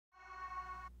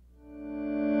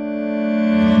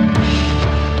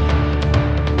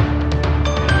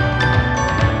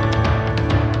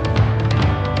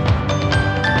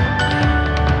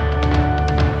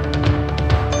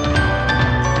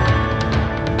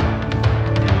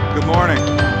Good morning.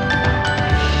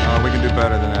 We can do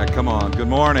better than that. Come on. Good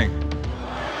morning.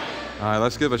 All right,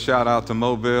 let's give a shout out to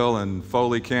Mobile and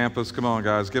Foley campus. Come on,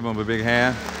 guys. Give them a big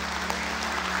hand.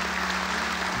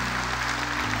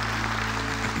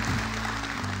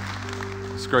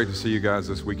 It's great to see you guys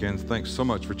this weekend. Thanks so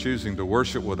much for choosing to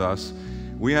worship with us.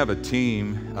 We have a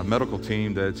team, a medical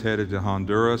team that's headed to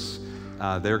Honduras.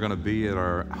 They're going to be at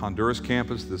our Honduras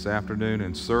campus this afternoon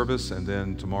in service, and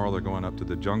then tomorrow they're going up to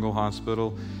the Jungle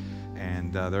Hospital,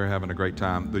 and they're having a great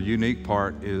time. The unique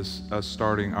part is us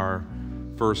starting our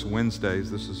first Wednesdays.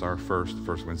 This is our first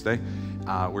Wednesday.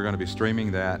 We're going to be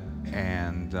streaming that,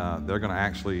 and they're going to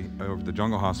actually, over the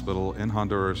Jungle Hospital in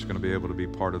Honduras, going to be able to be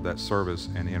part of that service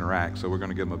and interact. So we're going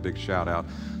to give them a big shout out.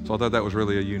 So I thought that was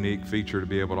really a unique feature to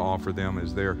be able to offer them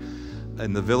as they're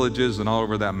in the villages and all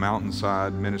over that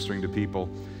mountainside ministering to people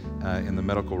in the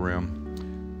medical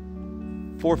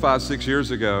realm. 4, 5, 6 years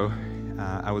ago,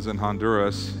 I was in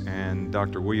Honduras, and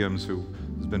Dr. Williams, who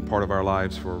has been part of our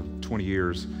lives for 20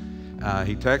 years,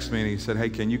 he texted me and he said, "Hey,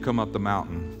 can you come up the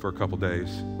mountain for a couple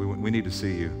days? We need to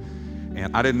see you."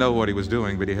 And I didn't know what he was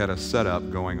doing, but he had a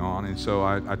setup going on. And so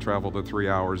I traveled the 3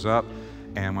 hours up.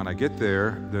 And when I get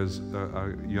there, there's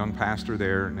a young pastor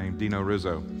there named Dino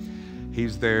Rizo.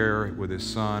 He's there with his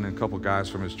son and a couple guys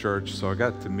from his church. So I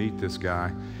got to meet this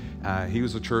guy. He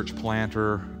was a church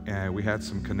planter, and we had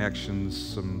some connections,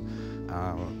 some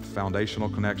foundational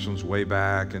connections way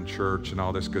back in church and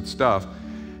all this good stuff.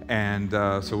 And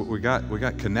so we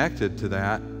got connected to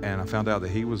that, and I found out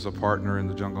that he was a partner in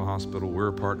the Jungle Hospital. We're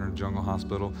a partner in the Jungle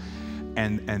Hospital.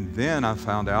 And then I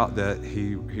found out that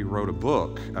he wrote a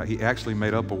book. He actually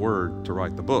made up a word to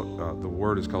write the book. The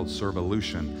word is called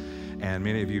Servolution. And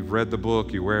many of you have read the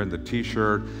book, you're wearing the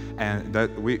t-shirt, and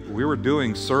that we were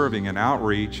doing serving and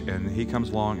outreach, and he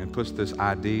comes along and puts this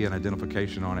ID and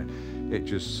identification on it. It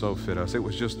just so fit us. It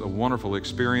was just a wonderful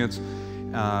experience.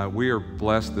 We are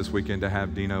blessed this weekend to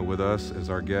have Dino with us as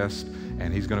our guest,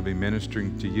 and he's going to be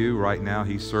ministering to you. Right now,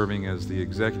 he's serving as the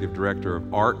executive director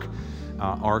of ARC.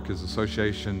 ARC is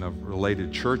Association of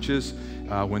Related Churches.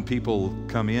 When people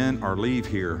come in or leave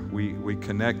here, we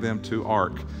connect them to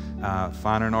ARC.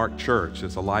 Find an ARC church.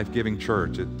 It's a life-giving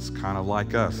church. It's kind of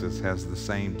like us. It has the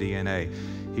same DNA.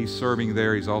 He's serving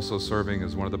there. He's also serving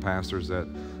as one of the pastors at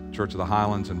Church of the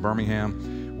Highlands in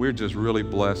Birmingham. We're just really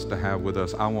blessed to have with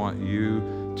us. I want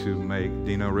you to make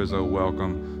Dino Rizo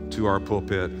welcome to our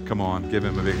pulpit. Come on, give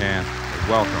him a big hand.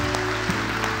 Welcome.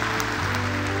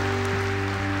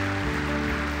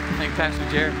 Thanks, Pastor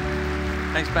Jared.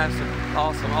 Thanks, Pastor.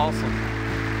 Awesome,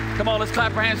 awesome. Come on, let's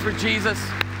clap our hands for Jesus.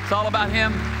 It's all about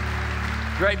him.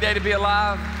 Great day to be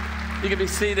alive. You can be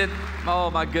seated. Oh,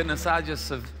 my goodness. I just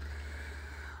have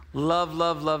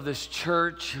love this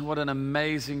church. What an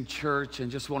amazing church.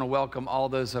 And just want to welcome all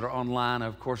those that are online,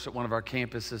 of course, at one of our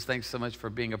campuses. Thanks so much for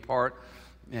being a part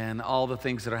and all the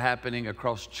things that are happening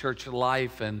across church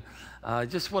life. And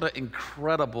just what an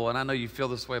incredible, and I know you feel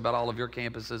this way about all of your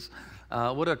campuses,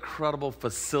 what an incredible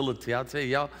facility. I'll tell you,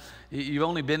 y'all, you've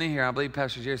only been in here, I believe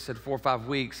Pastor Jerry said 4 or 5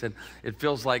 weeks, and it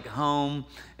feels like home.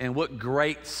 And what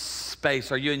great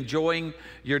space. Are you enjoying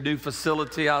your new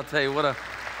facility? I'll tell you, what a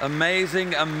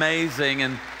amazing.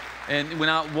 And when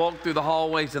I walk through the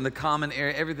hallways in the common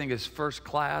area, everything is first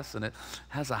class, and it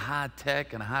has a high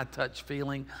tech and a high touch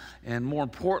feeling. And more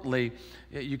importantly,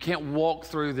 you can't walk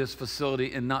through this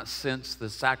facility and not sense the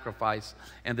sacrifice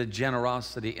and the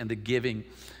generosity and the giving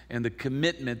and the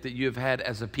commitment that you have had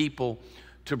as a people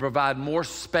to provide more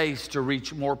space to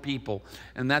reach more people.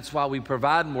 And that's why we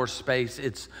provide more space.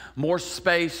 It's more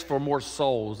space for more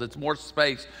souls. It's more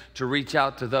space to reach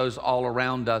out to those all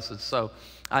around us. And so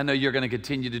I know you're going to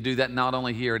continue to do that, not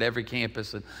only here at every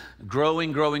campus, and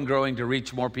growing to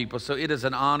reach more people. So it is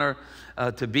an honor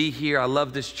to be here. I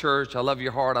love this church. I love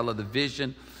your heart. I love the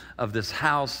vision of this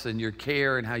house and your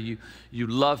care and how you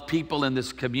love people in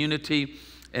this community.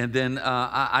 And then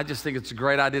I just think it's a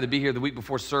great idea to be here the week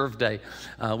before Serve Day.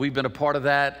 We've been a part of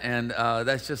that, and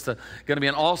that's just going to be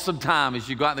an awesome time as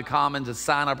you go out in the Commons and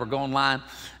sign up, or go online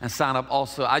and sign up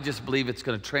also. I just believe it's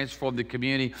going to transform the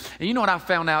community. And you know what I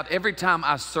found out? Every time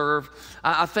I serve,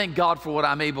 I thank God for what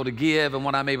I'm able to give and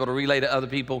what I'm able to relay to other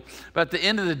people. But at the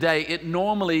end of the day, it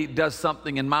normally does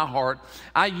something in my heart.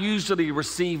 I usually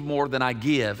receive more than I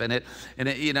give, and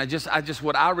you know, just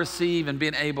what I receive and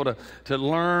being able to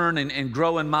learn and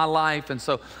grow in my life. And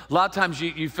so a lot of times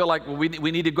you feel like, well, we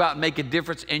need to go out and make a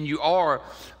difference, and you are.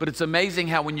 But it's amazing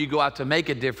how when you go out to make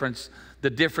a difference, the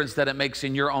difference that it makes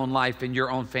in your own life, in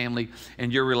your own family,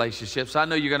 and your relationships. So I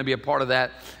know you're going to be a part of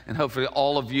that, and hopefully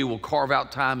all of you will carve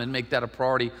out time and make that a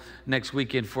priority next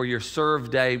weekend for your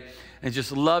Serve Day. and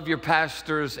just love your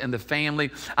pastors and the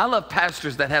family. I love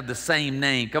pastors that have the same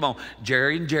name. Come on,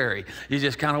 Jerry and Jerry. You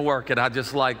just kind of work it. I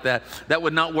just like that. That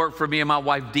would not work for me and my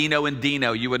wife, Dino and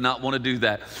Dino. You would not want to do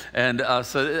that. And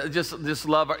so just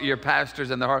love your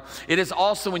pastors and their heart. It is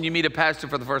awesome when you meet a pastor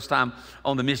for the first time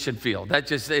on the mission field.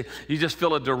 You just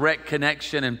feel a direct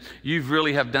connection, and you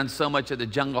really have done so much at the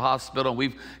Jungle Hospital, and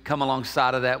we've come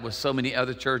alongside of that with so many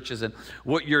other churches, and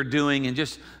what you're doing and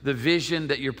just the vision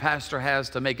that your pastor has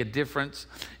to make a difference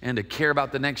and to care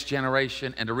about the next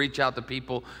generation and to reach out to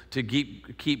people to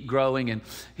keep growing. And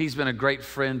he's been a great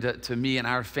friend to me and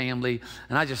our family,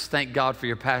 and I just thank God for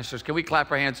your pastors. Can we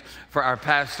clap our hands for our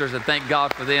pastors and thank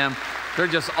God for them? They're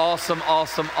just awesome,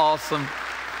 awesome, awesome.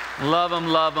 Love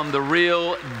them, the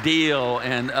real deal.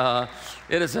 And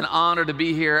it is an honor to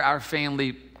be here. Our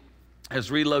family has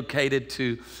relocated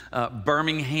to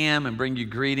Birmingham, and bring you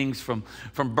greetings from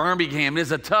Birmingham. It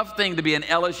is a tough thing to be an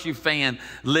LSU fan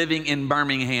living in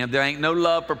Birmingham. There ain't no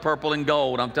love for purple and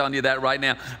gold. I'm telling you that right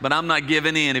now. But I'm not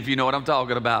giving in, if you know what I'm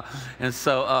talking about. And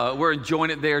so we're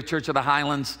enjoying it there. Church of the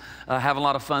Highlands, having a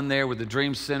lot of fun there with the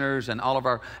Dream Centers and all of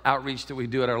our outreach that we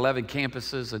do at our 11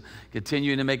 campuses, and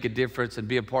continuing to make a difference and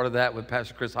be a part of that with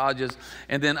Pastor Chris Hodges.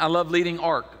 And then I love leading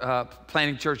ARC,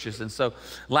 planting churches. And so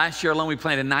last year alone, we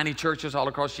planted 90 churches all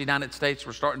across the United States.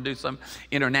 We're starting to do some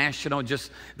international. Just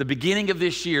the beginning of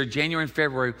this year, January and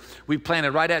February, we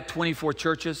planted right at 24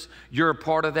 churches. You're a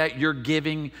part of that. Your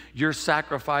giving, your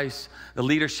sacrifice, the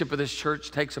leadership of this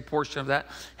church takes a portion of that,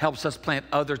 helps us plant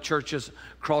other churches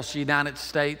across the United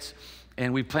States.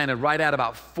 And we planted right at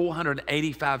about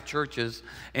 485 churches.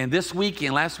 And this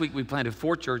weekend, last week we planted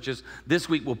 4 churches. This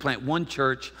week we'll plant 1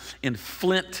 church in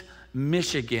Flint,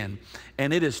 Michigan,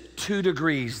 and it is 2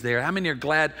 degrees there. How many are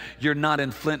glad you're not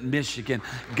in Flint, Michigan?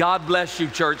 God bless you,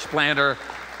 church planter.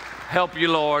 Help you,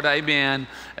 Lord. Amen.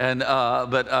 And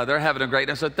but they're having a great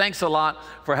day. So thanks a lot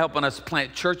for helping us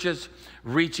plant churches,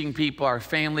 reaching people. Our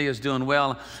family is doing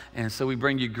well, and so we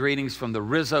bring you greetings from the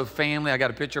Rizo family. I got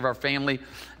a picture of our family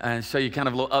and show you kind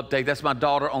of a little update. That's my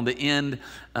daughter on the end.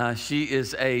 She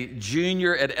is a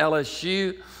junior at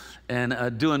LSU.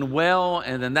 And doing well.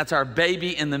 And then that's our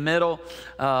baby in the middle,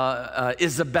 Bella.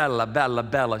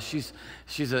 She's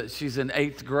in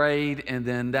 8th grade. And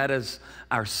then that is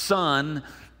our son,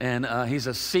 and he's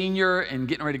a senior and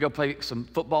getting ready to go play some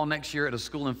football next year at a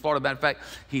school in Florida. Matter of fact,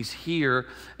 he's here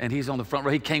and he's on the front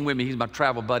row. He came with me. He's my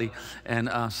travel buddy, and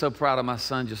so proud of my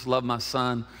son. Just love my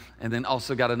son. And then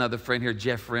also got another friend here,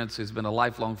 Jeff Rentz, who's been a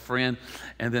lifelong friend.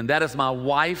 And then that is my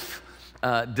wife,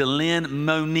 Delynn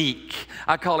Monique.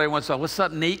 I call her once in a while, what's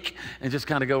up, Neek? And just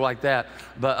kind of go like that.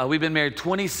 But we've been married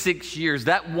 26 years.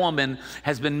 That woman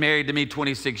has been married to me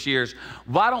 26 years.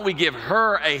 Why don't we give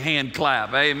her a hand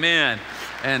clap? Amen.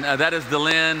 And that is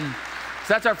Delynn.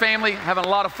 So that's our family, having a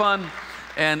lot of fun.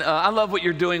 And I love what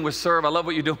you're doing with Serve. I love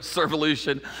what you're doing with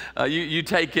Servolution. You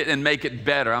take it and make it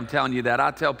better. I'm telling you that.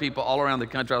 I tell people all around the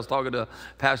country. I was talking to a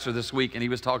pastor this week, and he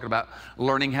was talking about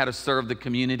learning how to serve the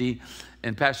community.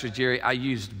 And Pastor Jerry, I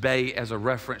used Bay as a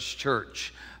reference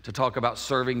church to talk about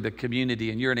serving the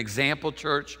community. And you're an example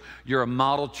church. You're a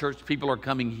model church. People are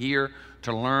coming here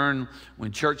to learn.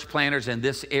 When church planters in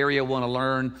this area want to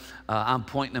learn, I'm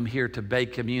pointing them here to Bay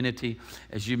Community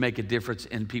as you make a difference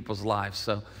in people's lives.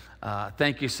 So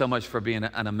thank you so much for being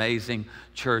an amazing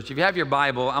church. If you have your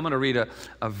Bible, I'm going to read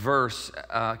a verse,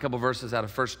 a couple verses out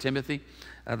of 1 Timothy,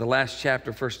 the last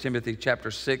chapter, 1 Timothy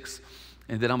chapter 6.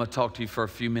 And then I'm going to talk to you for a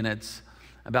few minutes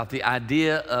about the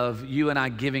idea of you and I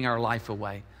giving our life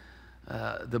away.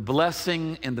 The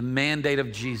blessing and the mandate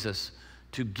of Jesus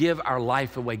to give our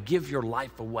life away. Give your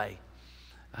life away.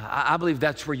 I believe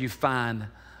that's where you find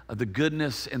the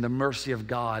goodness and the mercy of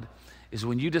God, is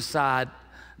when you decide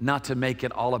not to make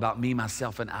it all about me,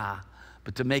 myself, and I,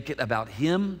 but to make it about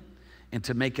Him and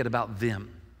to make it about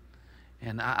them.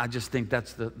 And I just think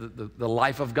that's the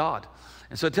life of God.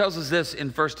 And so it tells us this in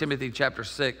 1 Timothy chapter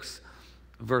 6,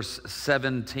 verse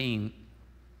 17.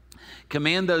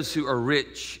 Command those who are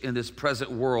rich in this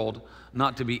present world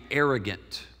not to be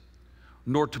arrogant,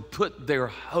 nor to put their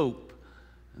hope,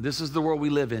 this is the world we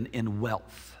live in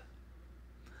wealth,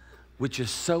 which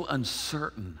is so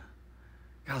uncertain.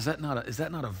 God, is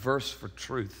that not a verse for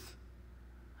truth?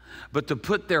 But to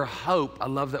put their hope, I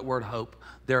love that word hope,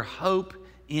 their hope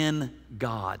in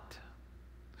God,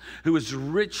 who is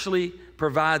richly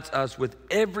provides us with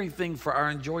everything for our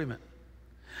enjoyment.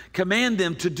 Command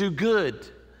them to do good.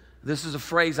 This is a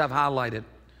phrase I've highlighted.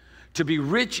 To be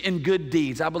rich in good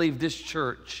deeds. I believe this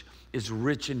church is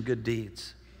rich in good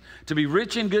deeds. To be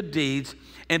rich in good deeds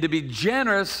and to be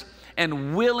generous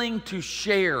and willing to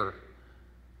share.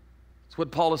 That's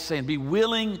what Paul is saying. Be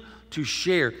willing to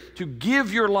share, to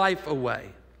give your life away.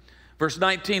 Verse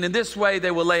 19, in this way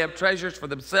they will lay up treasures for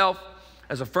themselves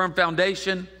as a firm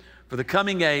foundation for the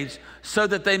coming age, so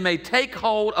that they may take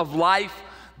hold of life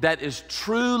that is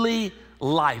truly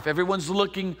life. Everyone's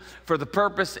looking for the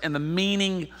purpose and the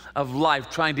meaning of life,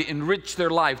 trying to enrich their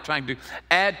life, trying to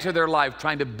add to their life,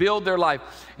 trying to build their life.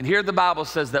 And here the Bible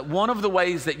says that one of the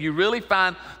ways that you really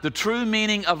find the true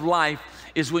meaning of life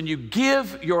is when you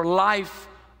give your life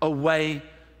away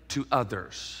to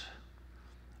others.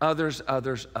 Others,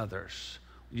 others, others.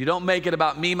 You don't make it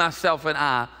about me, myself, and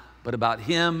I, but about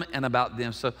him and about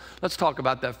them. So let's talk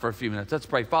about that for a few minutes. Let's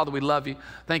pray. Father, we love you.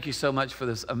 Thank you so much for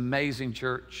this amazing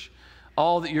church,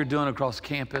 all that you're doing across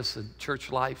campus and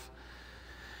church life.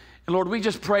 And Lord, we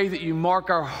just pray that you mark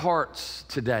our hearts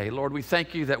today. Lord, we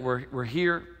thank you that we're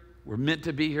here. We're meant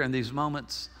to be here in these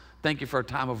moments. Thank you for our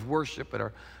time of worship and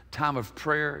our time of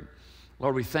prayer.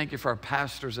 Lord, we thank you for our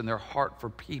pastors and their heart for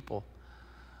people.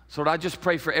 So Lord, I just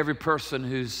pray for every person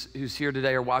who's here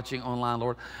today or watching online,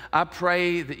 Lord. I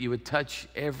pray that you would touch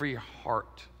every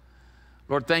heart.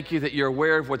 Lord, thank you that you're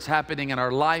aware of what's happening in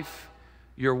our life.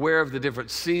 You're aware of the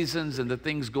different seasons and the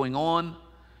things going on.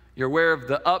 You're aware of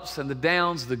the ups and the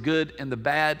downs, the good and the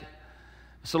bad.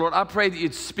 So Lord, I pray that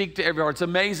you'd speak to every heart. It's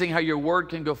amazing how your word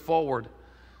can go forward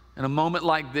in a moment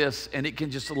like this, and it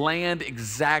can just land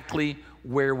exactly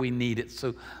where we need it.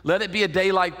 So let it be a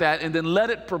day like that, and then let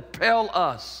it propel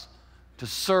us to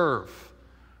serve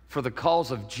for the cause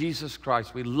of Jesus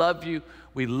Christ. We love you,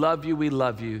 we love you, we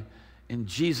love you. In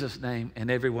Jesus' name,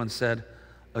 and everyone said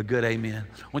a good amen.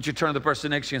 I want you to turn to the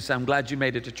person next to you and say, I'm glad you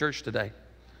made it to church today.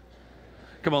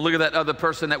 Come on, look at that other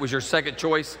person that was your second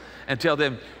choice and tell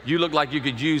them, you look like you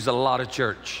could use a lot of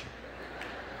church.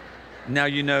 Now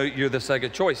you know you're the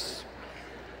second choice.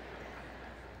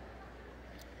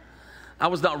 I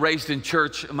was not raised in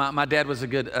church. My dad was a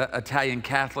good Italian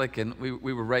Catholic, and we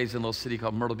were raised in a little city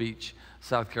called Myrtle Beach,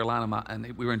 South Carolina,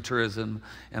 and we were in tourism,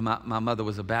 and my mother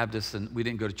was a Baptist, and we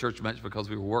didn't go to church much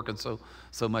because we were working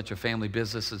so much of family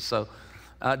business, and so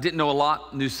didn't know a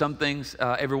lot, knew some things.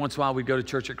 Every once in a while we'd go to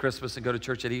church at Christmas and go to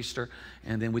church at Easter,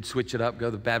 and then we'd switch it up, go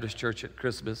to the Baptist church at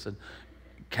Christmas and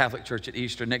Catholic church at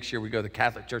Easter. Next year we go to the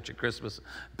Catholic church at Christmas,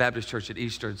 Baptist church at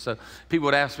Easter. And so people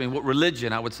would ask me, what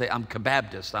religion? I would say, I'm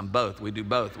Baptist. I'm both. We do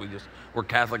both. We're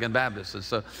Catholic and Baptist. And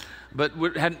so, but we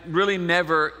had really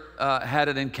never had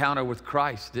an encounter with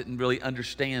Christ, didn't really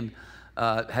understand,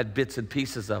 had bits and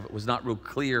pieces of it, was not real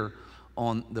clear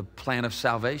on the plan of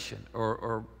salvation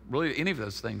or really any of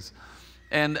those things.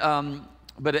 And,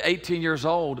 but at 18 years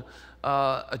old,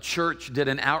 a church did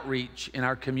an outreach in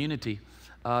our community.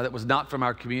 That was not from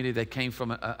our community. They came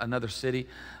from another city,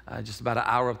 just about an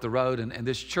hour up the road. And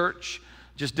this church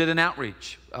just did an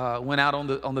outreach. Went out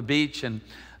on the beach and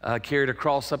carried a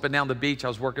cross up and down the beach. I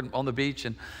was working on the beach,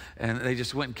 and they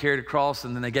just went and carried a cross,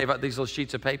 and then they gave out these little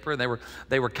sheets of paper. And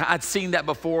they were. I'd seen that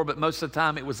before, but most of the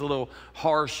time it was a little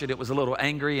harsh and it was a little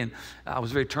angry, and I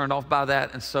was very turned off by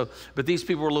that. And so, but these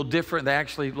people were a little different. They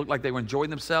actually looked like they were enjoying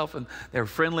themselves, and they were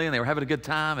friendly, and they were having a good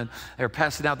time, and they were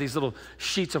passing out these little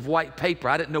sheets of white paper.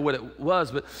 I didn't know what it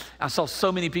was, but I saw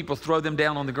so many people throw them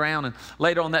down on the ground. And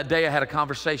later on that day, I had a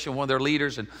conversation with one of their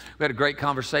leaders, and we had a great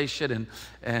conversation.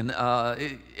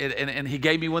 And he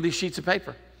gave me one of these sheets of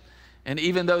paper. And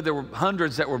even though there were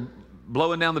hundreds that were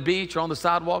blowing down the beach or on the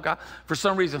sidewalk, I, for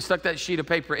some reason, stuck that sheet of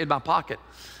paper in my pocket.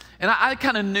 And I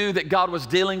kind of knew that God was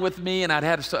dealing with me, and I'd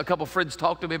had a couple friends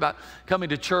talk to me about coming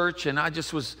to church, and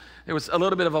there was a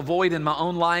little bit of a void in my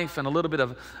own life and a little bit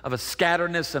of a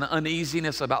scatteredness and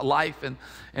uneasiness about life and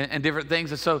different things.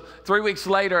 And so 3 weeks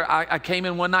later, I came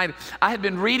in one night. I had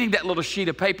been reading that little sheet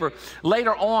of paper.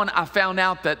 Later on, I found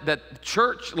out that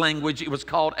church language, it was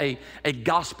called a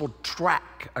gospel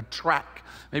tract, a tract.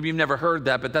 Maybe you've never heard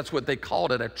that, but that's what they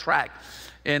called it, a tract.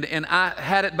 And I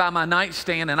had it by my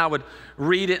nightstand, and I would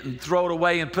read it and throw it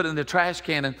away and put it in the trash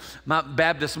can. And my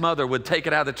Baptist mother would take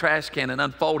it out of the trash can and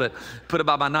unfold it, put it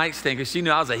by my nightstand, because she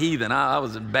knew I was a heathen. I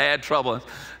was in bad trouble.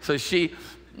 So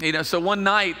so one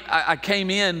night I came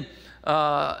in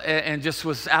and just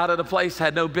was out of the place,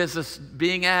 had no business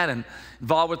being at, and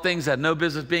involved with things I had no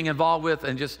business being involved with,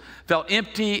 and just felt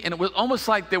empty. And it was almost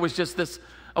like there was just this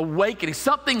awakening.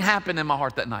 Something happened in my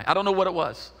heart that night. I don't know what it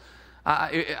was.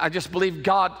 I just believe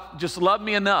God just loved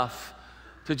me enough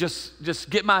to just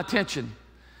get my attention.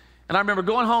 And I remember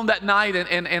going home that night,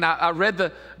 and I read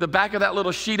the back of that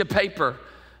little sheet of paper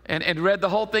and read the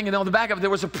whole thing. And on the back of it,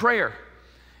 there was a prayer.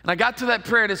 And I got to that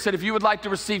prayer, and it said, if you would like to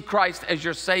receive Christ as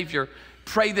your Savior,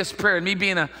 pray this prayer. And me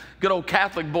being a good old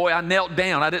Catholic boy, I knelt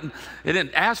down. It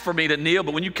didn't ask for me to kneel,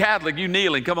 but when you Catholic, you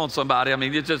kneeling. Come on, somebody. I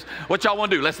mean, it's just, what y'all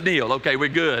want to do? Let's kneel. Okay, we're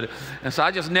good. And so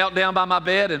I just knelt down by my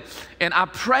bed, and I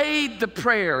prayed the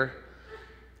prayer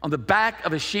on the back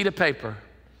of a sheet of paper.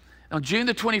 On June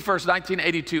the 21st,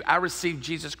 1982, I received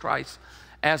Jesus Christ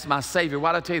as my Savior.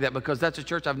 Why did I tell you that? Because that's a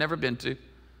church I've never been to,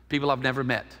 people I've never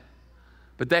met.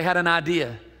 But they had an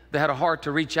idea. They had a heart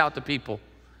to reach out to people.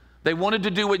 They wanted to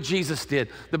do what Jesus did.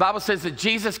 The Bible says that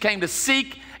Jesus came to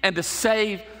seek and to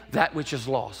save that which is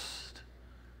lost.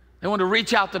 They wanted to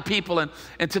reach out to people. And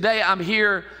today I'm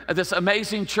here at this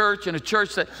amazing church, and a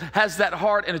church that has that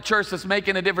heart, and a church that's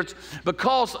making a difference,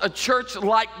 because a church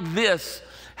like this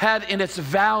had in its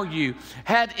value,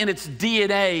 had in its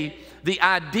DNA, the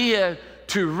idea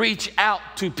to reach out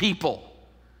to people.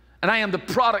 And I am the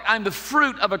product, I'm the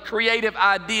fruit of a creative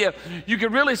idea. You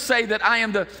could really say that I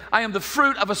am the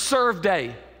fruit of a serve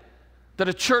day that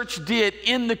a church did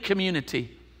in the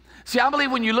community. See, I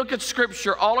believe when you look at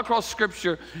Scripture, all across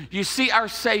Scripture, you see our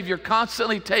Savior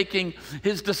constantly taking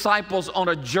His disciples on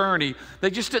a journey.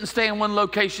 They just didn't stay in one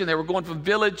location. They were going from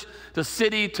village to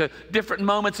city to different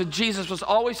moments, and Jesus was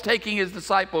always taking His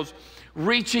disciples,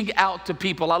 reaching out to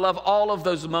people. I love all of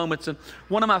those moments, and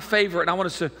one of my favorite, and I want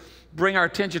us to bring our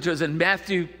attention to, is in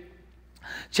Matthew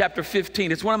chapter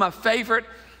 15. It's one of my favorite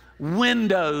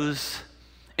windows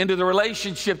into the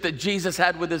relationship that Jesus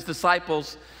had with His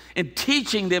disciples in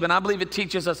teaching them, and I believe it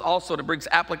teaches us also, it brings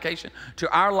application to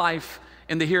our life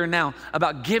in the here and now,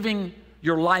 about giving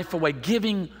your life away,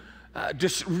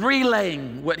 just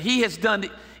relaying what He has done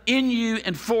in you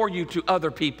and for you to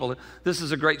other people. This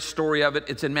is a great story of it.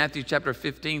 It's in Matthew chapter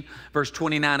 15, verse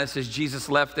 29. It says, Jesus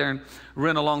left there and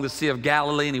ran along the Sea of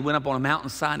Galilee, and He went up on a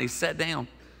mountainside and He sat down.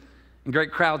 And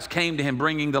great crowds came to Him,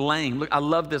 bringing the lame. Look, I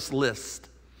love this list.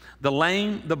 The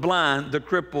lame, the blind, the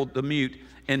crippled, the mute,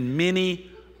 and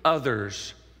many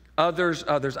others.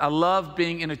 I love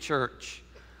being in a church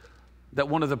that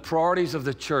one of the priorities of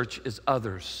the church is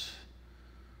others.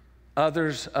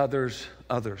 Others.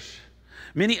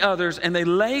 Many others, and they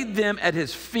laid them at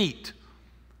His feet.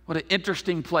 What an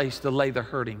interesting place to lay the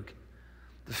hurting.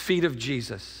 The feet of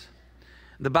Jesus.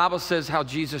 The Bible says how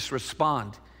Jesus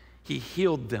responded. He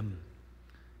healed them.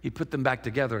 He put them back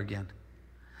together again.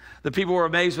 The people were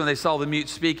amazed when they saw the mute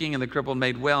speaking and the crippled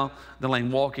made well, the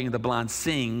lame walking and the blind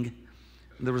seeing.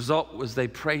 And the result was they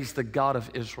praised the God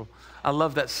of Israel. I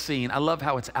love that scene. I love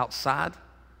how it's outside.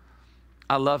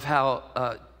 I love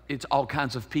how it's all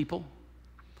kinds of people.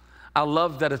 I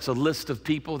love that it's a list of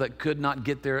people that could not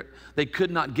get there. They could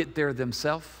not get there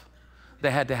themselves. They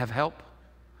had to have help.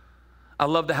 I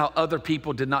love how other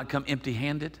people did not come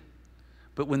empty-handed.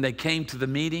 But when they came to the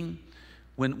meeting,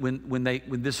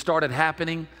 when this started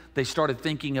happening, they started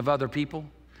thinking of other people.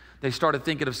 They started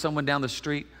thinking of someone down the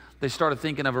street. They started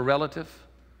thinking of a relative.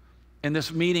 And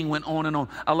this meeting went on and on.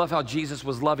 I love how Jesus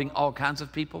was loving all kinds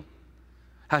of people,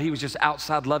 how He was just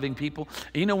outside loving people.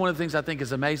 And you know, one of the things I think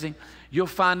is amazing, you'll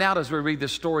find out as we read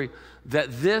this story that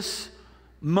this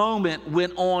moment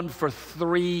went on for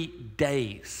 3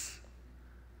 days.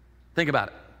 Think about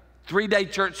it. 3-day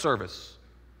church service.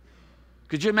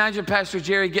 Could you imagine Pastor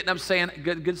Jerry getting up saying,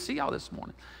 good to see y'all this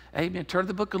morning. Amen. Turn to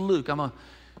the book of Luke. I'm going to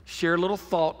share a little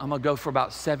thought. I'm going to go for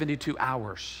about 72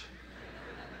 hours.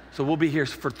 So we'll be here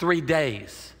for 3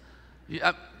 days.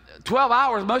 12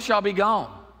 hours, most of y'all be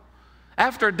gone.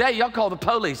 After a day, y'all call the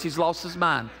police. He's lost his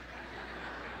mind.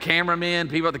 Cameramen,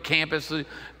 people at the campus,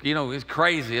 you know, it's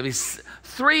crazy. I mean,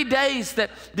 3 days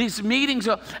that these meetings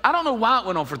are, I don't know why it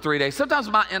went on for 3 days. Sometimes,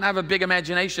 and I have a big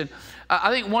imagination, I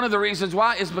think one of the reasons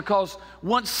why is because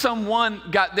once someone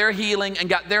got their healing and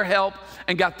got their help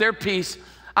and got their peace,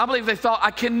 I believe they thought,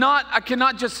 I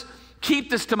cannot just keep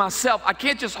this to myself. I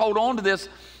can't just hold on to this.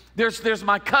 There's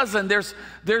my cousin. There's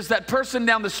that person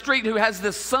down the street who has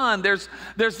this son. There's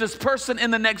this person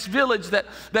in the next village that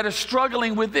is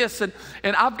struggling with this, and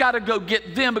I've got to go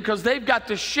get them because they've got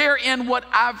to share in what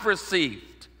I've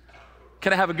received.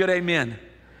 Can I have a good amen?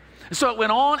 So it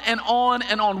went on and on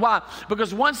and on. Why?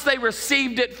 Because once they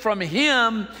received it from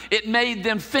Him, it made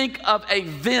them think of a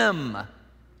them.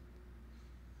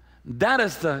 That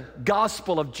is the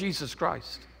gospel of Jesus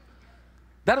Christ.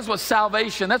 That is what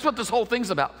salvation, that's what this whole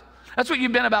thing's about. That's what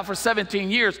you've been about for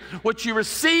 17 years. What you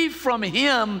receive from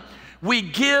Him, we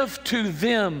give to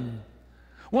them.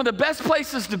 One of the best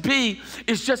places to be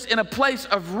is just in a place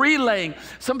of relaying.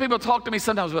 Some people talk to me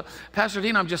sometimes, well, Pastor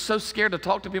Dino, I'm just so scared to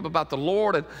talk to people about the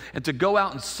Lord and to go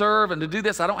out and serve and to do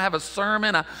this. I don't have a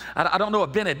sermon. I don't know a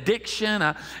benediction.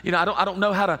 I don't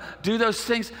know how to do those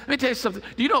things. Let me tell you something.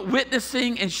 Do you know what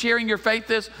witnessing and sharing your faith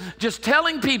is? Just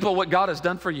telling people what God has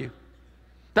done for you.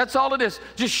 That's all it is.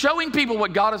 Just showing people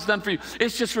what God has done for you.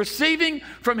 It's just receiving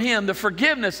from Him the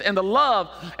forgiveness and the love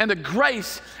and the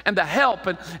grace and the help,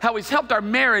 and how He's helped our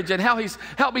marriage, and how He's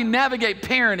helped me navigate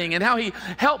parenting, and how He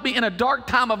helped me in a dark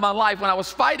time of my life when I was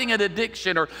fighting an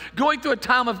addiction or going through a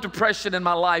time of depression in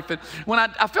my life. And when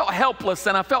I felt helpless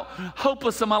and I felt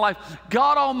hopeless in my life,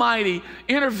 God Almighty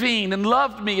intervened and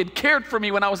loved me and cared for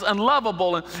me when I was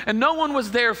unlovable and no one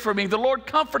was there for me. The Lord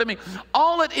comforted me.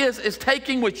 All it is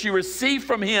taking what you receive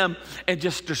from Him and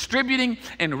just distributing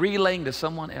and relaying to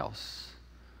someone else.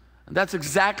 And that's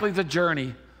exactly the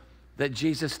journey that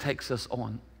Jesus takes us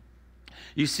on.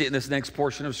 You see it in this next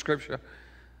portion of Scripture.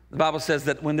 The Bible says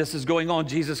that when this is going on,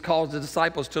 Jesus calls the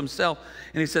disciples to Himself,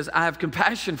 and He says, I have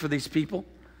compassion for these people.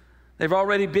 They've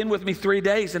already been with me 3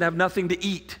 days and have nothing to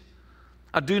eat.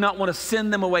 I do not want to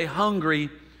send them away hungry,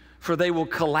 for they will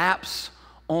collapse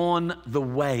on the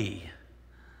way.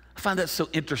 I find that so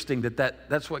interesting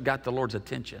that's what got the Lord's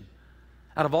attention.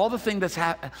 Out of all the things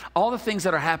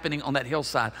that are happening on that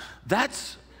hillside,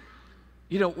 that's,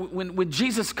 you know, when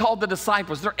Jesus called the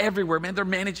disciples, they're everywhere, man. They're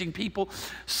managing people.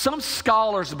 Some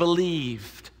scholars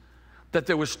believed that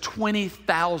there was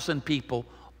 20,000 people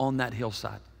on that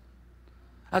hillside.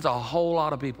 That's a whole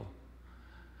lot of people.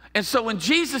 And so when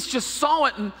Jesus just saw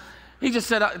it, and He just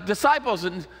said, disciples,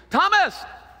 and Thomas,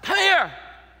 come here.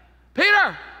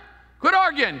 Peter, quit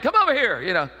arguing. Come over here,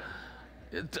 you know.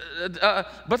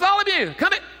 Bartholomew,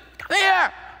 come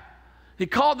here. He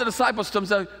called the disciples to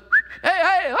Himself.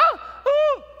 Hey,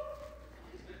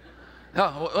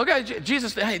 oh, okay,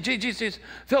 Jesus,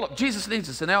 Philip, Jesus needs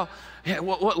us. And now,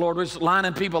 what, Lord? We're just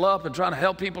lining people up and trying to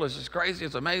help people. It's just crazy.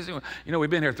 It's amazing. You know, we've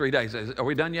been here 3 days. Are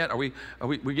we done yet? Are we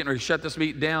getting ready to shut this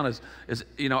meeting down?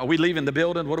 You know, are we leaving the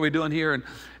building? What are we doing here?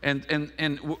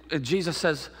 And Jesus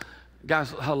says, guys,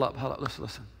 hold up,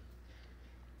 listen.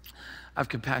 I have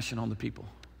compassion on the people.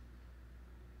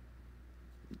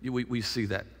 We see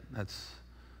that.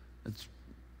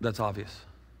 That's obvious.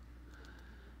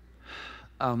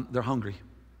 They're hungry.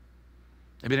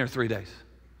 They've been here 3 days.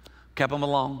 Kept them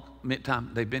along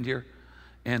mid-time. They've been here.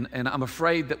 And I'm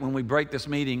afraid that when we break this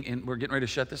meeting and we're getting ready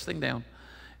to shut this thing down,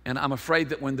 and I'm afraid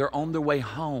that when they're on their way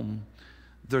home,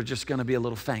 they're just going to be a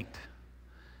little faint.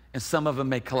 And some of them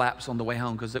may collapse on the way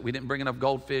home because we didn't bring enough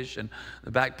goldfish, and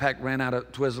the backpack ran out of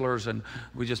Twizzlers, and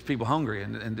we just people hungry,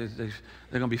 and they're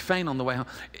going to be faint on the way home.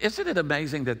 Isn't it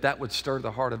amazing that would stir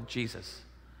the heart of Jesus?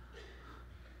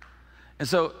 And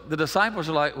so the disciples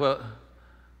are like, well,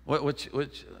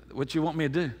 what you want me to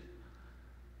do?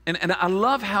 And I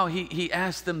love how he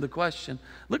asked them the question.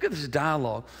 Look at this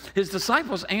dialogue. His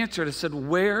disciples answered and said,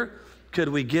 where could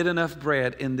we get enough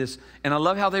bread in this? And I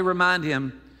love how they remind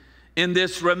him, in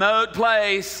this remote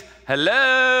place,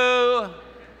 hello,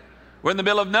 we're in the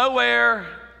middle of nowhere.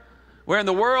 Where in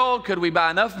the world could we buy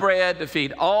enough bread to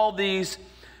feed all these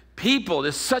people?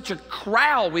 There's such a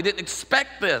crowd. We didn't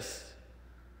expect this.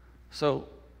 So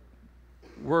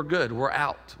we're good. We're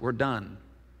out. We're done.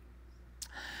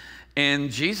 And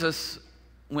Jesus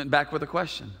went back with a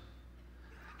question.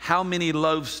 How many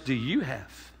loaves do you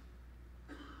have?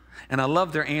 And I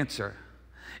love their answer.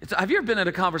 Have you ever been in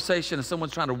a conversation and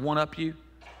someone's trying to one-up you?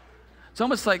 It's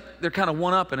almost like they're kind of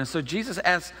one-upping. And so Jesus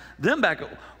asked them back,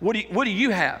 what do you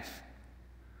have?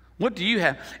 What do you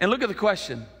have? And look at the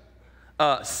question.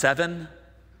 7.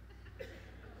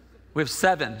 We have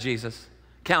 7, Jesus.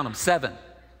 Count them, 7.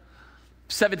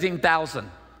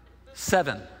 17,000.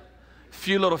 7.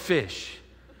 Few little fish.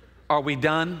 Are we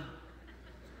done?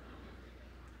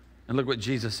 And look what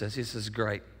Jesus says. He says,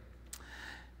 great.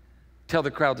 Tell the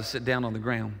crowd to sit down on the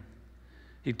ground.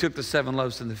 He took the 7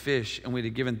 loaves and the fish, and when he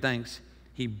had given thanks,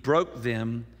 he broke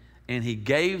them, and he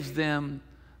gave them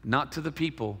not to the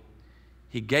people,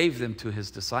 he gave them to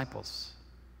his disciples.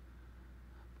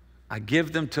 I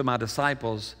give them to my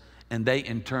disciples, and they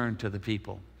in turn to the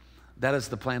people. That is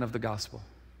the plan of the gospel.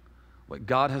 What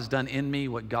God has done in me,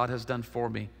 what God has done for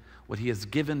me, what He has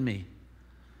given me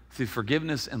through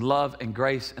forgiveness and love and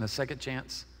grace and a second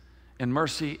chance and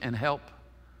mercy and help,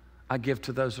 I give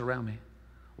to those around me.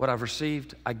 What I've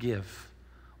received, I give.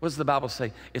 What does the Bible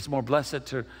say? It's more blessed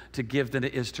to give than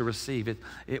it is to receive.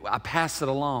 I pass it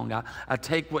along. I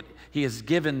take what He has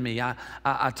given me.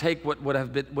 I take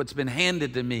what's been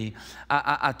handed to me.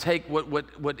 I take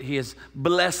what He has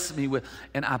blessed me with,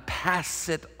 and I pass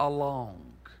it along.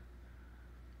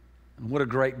 And what a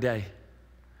great day.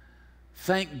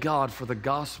 Thank God for the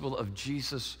gospel of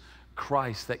Jesus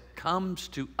Christ that comes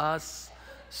to us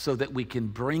so that we can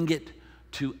bring it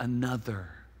to another.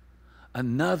 I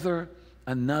love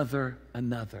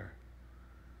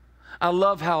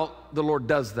how the Lord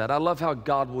does that. I love how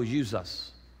God will use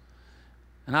us.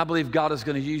 And I believe God is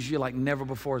going to use you like never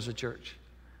before as a church.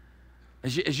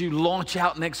 As you launch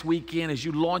out next weekend, as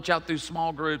you launch out through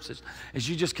small groups, as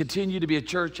you just continue to be a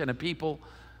church and a people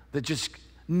that just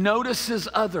notices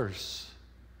others,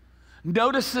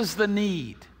 notices the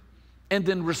need, and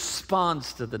then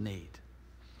responds to the need.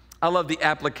 I love the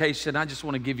application. I just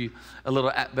want to give you a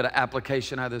little bit of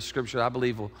application out of this scripture I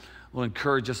believe will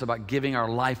encourage us about giving our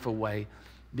life away,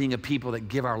 being a people that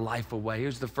give our life away.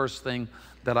 Here's the first thing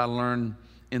that I learned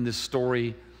in this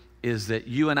story is that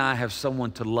you and I have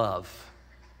someone to love.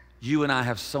 You and I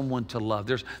have someone to love.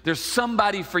 There's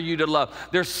somebody for you to love.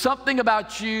 There's something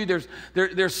about you.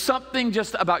 There's something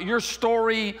just about your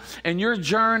story and your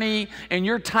journey and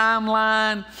your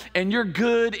timeline and your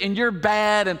good and your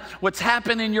bad and what's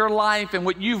happened in your life and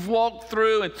what you've walked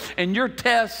through and your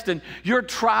test and your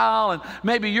trial and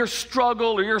maybe your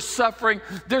struggle or your suffering.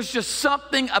 There's just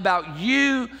something about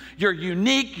you. You're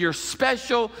unique. You're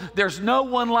special. There's no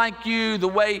one like you. The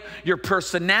way your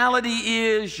personality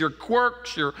is, your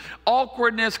quirks, your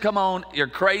awkwardness, come on, your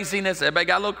craziness. Everybody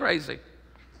got a little crazy.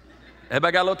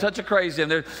 Everybody got a little touch of crazy.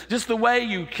 And there's just the way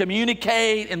you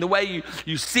communicate and the way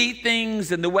you see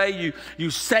things and the way you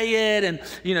say it. And,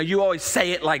 you always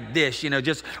say it like this,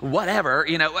 just whatever.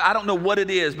 I don't know what it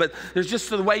is, but there's just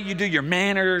the way you do your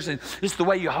manners and just the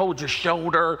way you hold your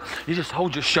shoulder. You just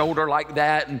hold your shoulder like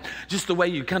that. And just the way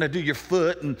you kind of do your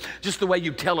foot and just the way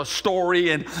you tell a story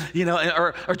and,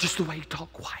 or just the way you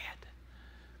talk quiet.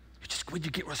 When you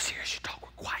get real serious, you talk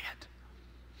real quiet.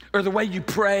 Or the way you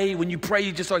pray, when you pray,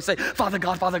 you just always say, Father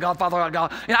God, Father God, Father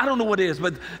God. And I don't know what it is,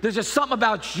 but there's just something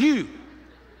about you.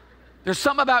 There's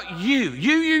something about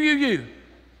you,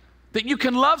 that you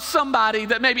can love somebody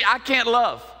that maybe I can't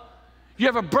love. You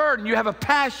have a burden, you have a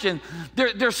passion.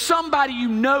 There's somebody you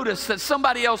notice that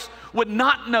somebody else would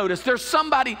not notice. There's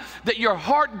somebody that your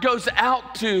heart goes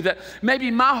out to that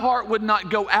maybe my heart would not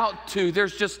go out to.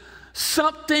 There's just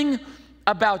something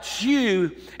about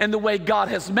you and the way God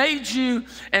has made you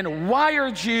and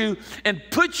wired you and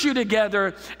put you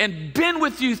together and been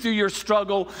with you through your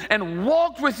struggle and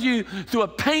walked with you through a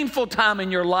painful time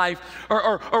in your life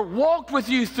or walked with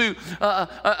you through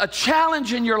a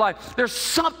challenge in your life. There's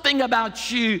something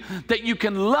about you that you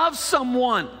can love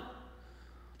someone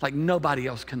like nobody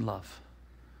else can love.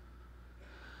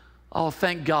 Oh,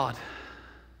 thank God.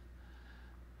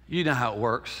 You know how it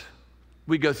works.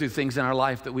 We go through things in our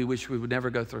life that we wish we would never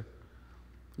go through.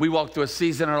 We walk through a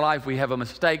season in our life, we have a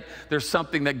mistake, there's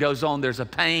something that goes on, there's a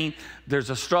pain, there's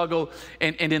a struggle,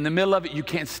 and in the middle of it, you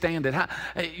can't stand it.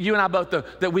 You and I both know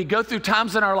that we go through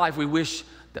times in our life we wish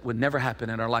that would never happen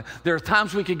in our life. There are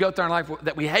times we could go through our life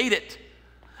that we hate it.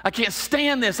 I can't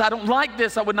stand this. I don't like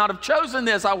this. I would not have chosen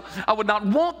this. I would not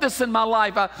want this in my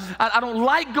life. I don't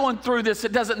like going through this.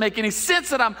 It doesn't make any sense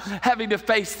that I'm having to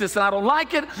face this, and I don't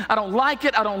like it. I don't like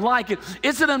it. I don't like it.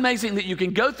 Isn't it amazing that you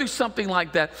can go through something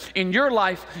like that in your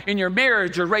life, in your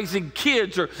marriage, or raising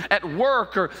kids, or at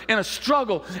work, or in a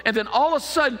struggle, and then all of a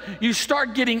sudden you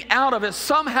start getting out of it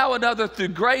somehow or another through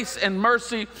grace and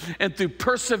mercy and through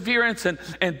perseverance and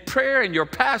prayer and your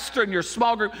pastor and your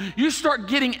small group. You start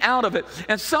getting out of it,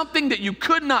 and something that you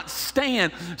could not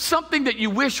stand, something that you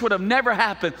wish would have never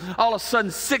happened, all of a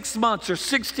sudden 6 months or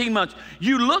 16 months,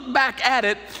 you look back at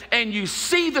it and you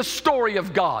see the story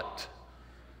of God.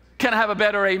 Can I have a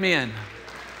better amen?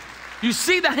 You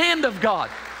see the hand of God.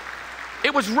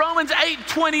 It was Romans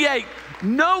 8:28.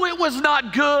 No, it was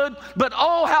not good, but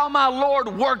oh, how my Lord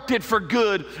worked it for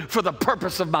good for the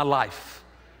purpose of my life.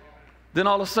 Then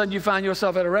all of a sudden you find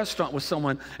yourself at a restaurant with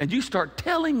someone and you start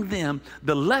telling them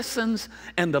the lessons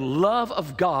and the love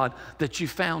of God that you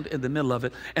found in the middle of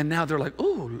it. And now they're like,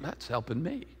 ooh, that's helping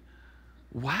me.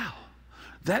 Wow,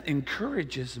 that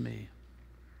encourages me.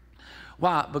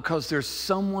 Why? Because there's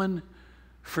someone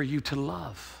for you to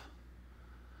love.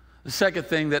 The second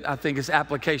thing that I think is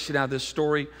application out of this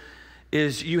story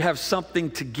is you have something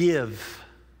to give.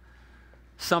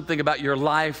 Something about your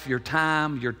life, your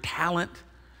time, your talent,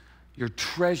 your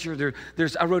treasure.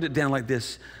 I wrote it down like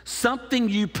this. Something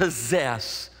you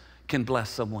possess can bless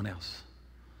someone else.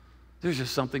 There's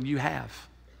just something you have.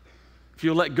 If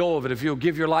you'll let go of it, if you'll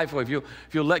give your life away, if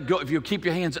you'll let go, if you'll keep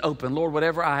your hands open, Lord,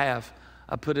 whatever I have,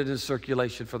 I put it in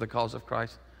circulation for the cause of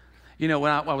Christ. When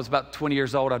I was about 20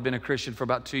 years old, I'd been a Christian for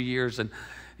about 2 years, and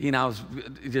I was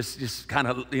just kind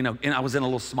of, and I was in a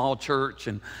little small church,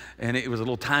 and it was a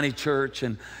little tiny church,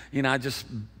 and, I just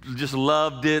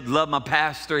loved it, loved my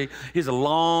pastor. He's a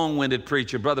long-winded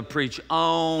preacher. Brother preach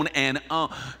on and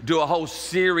on, do a whole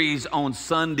series on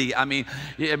Sunday.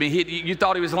 You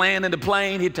thought he was landing the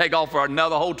plane, he'd take off for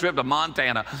another whole trip to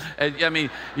Montana.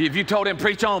 If you told him,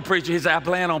 preach on, preacher, he'd say, I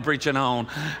plan on preaching on.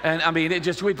 And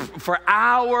for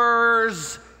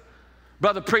hours,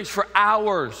 brother preached for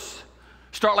hours.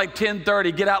 Start like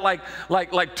 10:30, get out like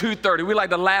 2:30. We like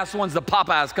the last ones, the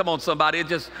Popeyes. Come on, somebody.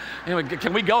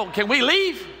 Can we go? Can we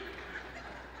leave?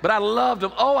 But I loved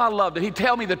him. Oh, I loved him. He'd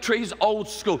tell me the trees, old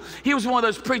school. He was one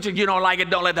of those preachers, you don't like it,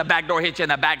 don't let the back door hit you in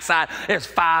the backside. There's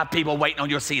 5 people waiting on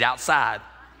your seat outside.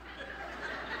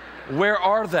 Where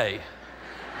are they?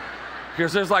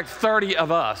 Because there's like 30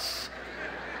 of us.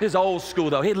 He's old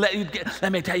school, though. He'd let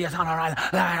me tell you something, all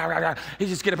right. He'd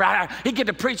just get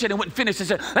to preaching and wouldn't finish and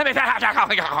said, let me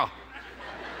tell you.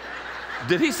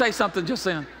 Did he say something just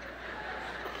then?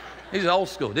 He's old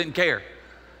school, didn't care.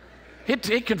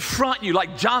 He'd confront you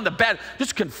like John the Baptist,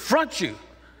 just confront you.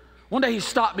 One day he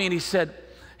stopped me and he said,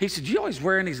 you always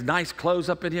wearing these nice clothes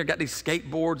up in here, got these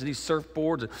skateboards and these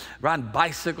surfboards, and riding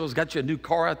bicycles, got you a new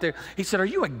car out there. He said, are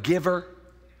you a giver?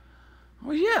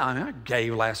 Well, yeah, I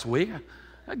gave last week.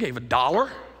 I gave $1.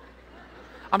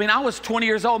 I was 20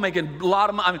 years old, making a lot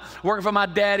of money, working for my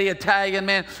daddy, Italian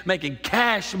man, making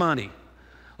cash money.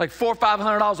 Like $400 or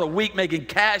 $500 a week making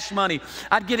cash money.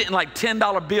 I'd get it in like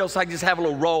 $10 bills so I could just have a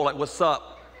little roll, like, what's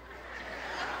up?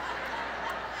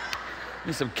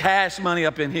 Need some cash money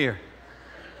up in here.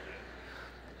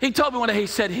 He told me one day, he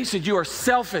said, you are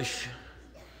selfish.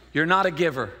 You're not a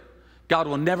giver. God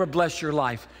will never bless your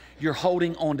life. You're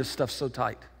holding on to stuff so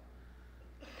tight.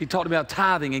 He talked about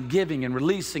tithing and giving and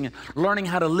releasing and learning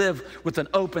how to live with an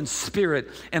open spirit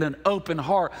and an open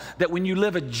heart, that when you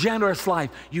live a generous life,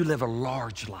 you live a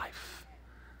large life.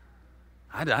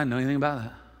 I didn't know anything about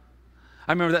that.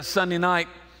 I remember that Sunday night,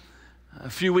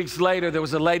 a few weeks later, there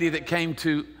was a lady that came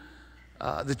to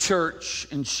the church,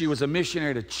 and she was a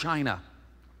missionary to China.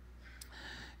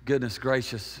 Goodness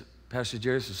gracious, Pastor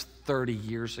Jerry, this was 30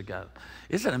 years ago.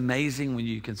 Isn't it amazing when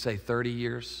you can say 30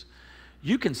 years?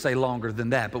 You can say longer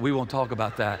than that, but we won't talk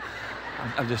about that.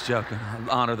 I'm just joking. I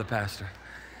honor the pastor.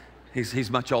 He's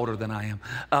much older than I am.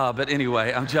 But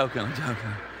anyway, I'm joking.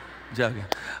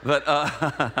 But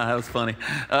that was funny.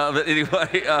 But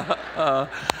anyway,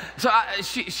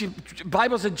 she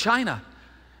Bible's in China.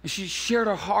 And she shared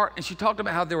her heart, and she talked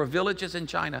about how there were villages in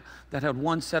China that had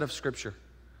one set of scripture,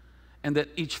 and that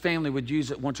each family would use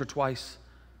it once or twice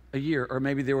a year, or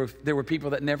maybe there were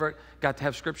people that never got to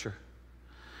have scripture.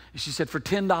 And she said, for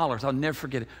 $10, I'll never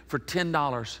forget it, for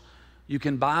 $10, you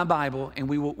can buy a Bible, and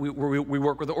we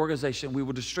work with the organization, we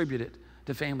will distribute it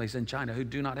to families in China who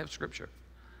do not have scripture.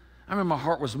 I remember my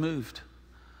heart was moved.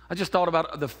 I just thought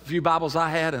about the few Bibles I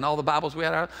had and all the Bibles we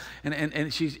had out,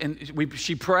 and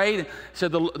she prayed and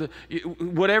said,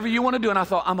 whatever you want to do, and I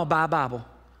thought, I'm going to buy a Bible.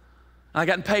 I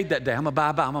got paid that day. I'm going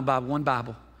to buy one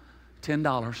Bible, $10. I'm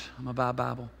going to buy a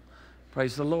Bible.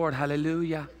 Praise the Lord,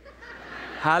 hallelujah.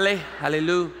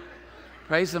 Hallelujah.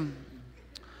 Praise him.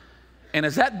 And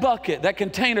as that bucket, that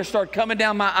container started coming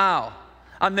down my aisle,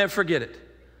 I'll never forget it.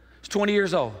 It's 20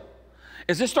 years old.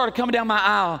 As it started coming down my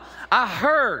aisle, I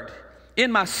heard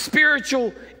in my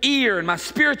spiritual ear, in my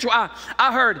spiritual eye,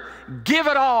 I heard, give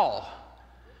it all.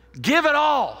 Give it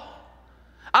all.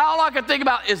 All I could think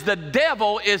about is the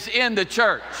devil is in the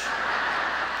church.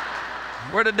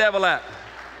 Where the devil at?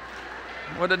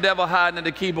 Where the devil hiding in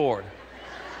the keyboard?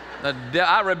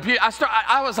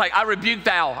 I was like, I rebuke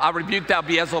thou,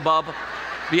 Beelzebub.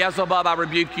 Beelzebub, I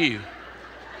rebuke you.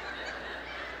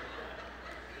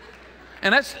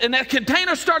 And that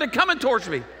container started coming towards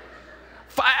me.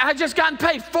 I had just gotten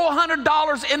paid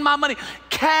 $400 in my money,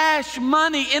 cash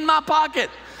money in my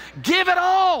pocket. Give it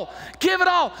all, give it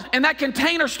all. And that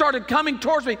container started coming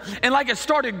towards me, and like it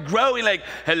started growing, like,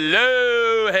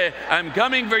 hello, hey, I'm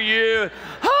coming for you.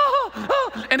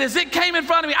 And as it came in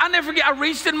front of me, I never forget, I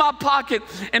reached in my pocket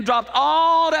and dropped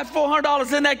all that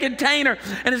 $400 in that container.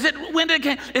 And as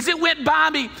it went by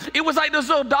me, it was like those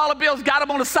little dollar bills got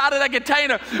them on the side of that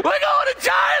container. We're going to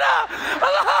China.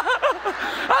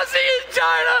 I'll see you in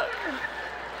China.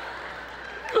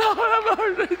 Lord have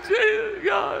mercy, Jesus,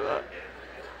 God.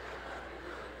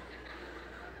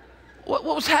 What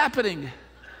was happening?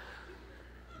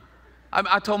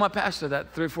 I told my pastor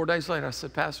that 3 or 4 days later. I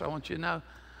said, Pastor, I want you to know,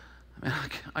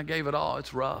 I gave it all.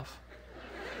 It's rough.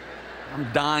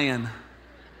 I'm dying.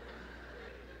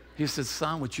 He said,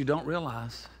 son, what you don't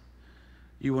realize,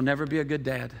 you will never be a good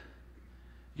dad.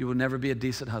 You will never be a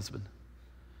decent husband.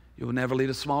 You'll never lead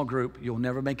a small group. You'll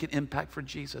never make an impact for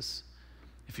Jesus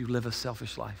if you live a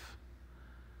selfish life.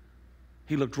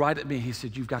 He looked right at me. He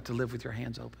said, you've got to live with your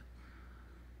hands open.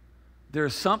 There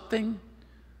is something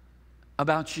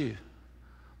about you.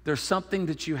 There's something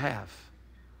that you have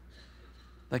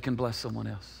that can bless someone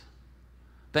else.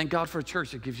 Thank God for a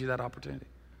church that gives you that opportunity.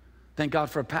 Thank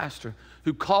God for a pastor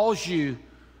who calls you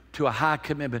to a high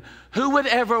commitment. Who would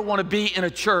ever want to be in a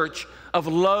church of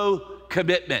low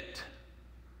commitment?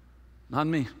 Not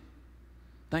me.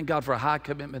 Thank God for a high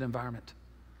commitment environment.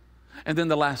 And then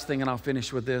the last thing, and I'll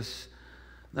finish with this,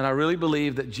 that I really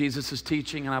believe that Jesus is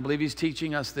teaching, and I believe he's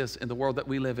teaching us this in the world that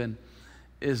we live in,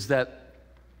 is that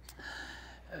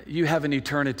you have an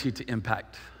eternity to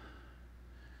impact.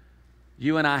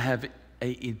 You and I have an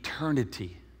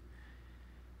eternity.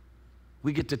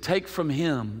 We get to take from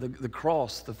him the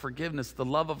cross, the forgiveness, the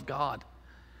love of God,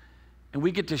 and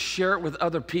we get to share it with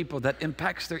other people that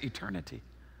impacts their eternity.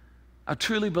 I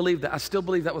truly believe that. I still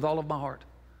believe that with all of my heart.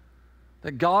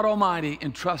 That God Almighty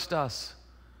entrusts us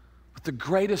with the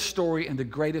greatest story and the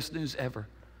greatest news ever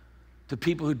to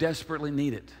people who desperately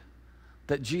need it.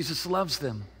 That Jesus loves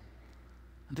them,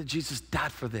 and that Jesus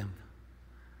died for them,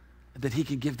 and that he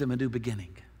can give them a new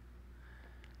beginning.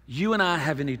 You and I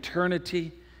have an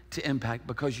eternity to impact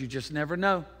because you just never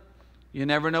know. You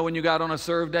never know when you got on a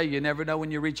serve day. You never know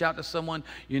when you reach out to someone.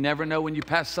 You never know when you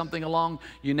pass something along.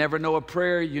 You never know a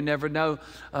prayer. You never know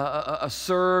a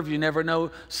serve. You never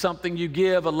know something you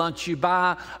give, a lunch you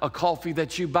buy, a coffee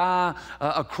that you buy,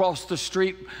 across the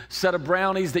street set of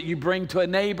brownies that you bring to a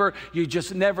neighbor. You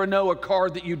just never know a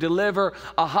card that you deliver,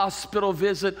 a hospital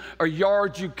visit, a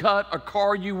yard you cut, a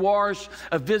car you wash,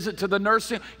 a visit to the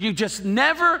nursing. You just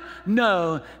never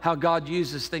know how God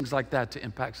uses things like that to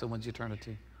impact someone's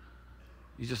eternity.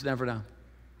 You just never know.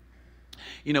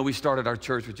 You know, we started our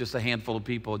church with just a handful of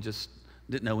people, just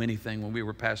didn't know anything when we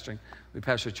were pastoring. We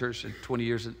pastored a church for 20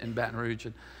 years in Baton Rouge.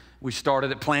 And we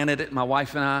started it, planted it, my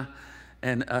wife and I,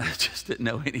 and just didn't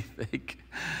know anything.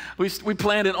 We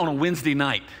planned it on a Wednesday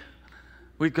night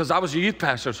because I was a youth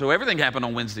pastor, so everything happened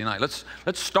on Wednesday night. Let's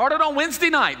start it on Wednesday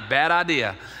night. Bad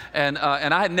idea. And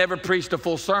I had never preached a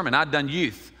full sermon. I'd done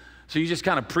youth. So you just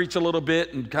kind of preach a little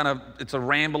bit and kind of, it's a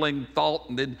rambling thought,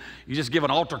 and then you just give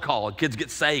an altar call, and kids get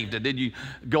saved, and then you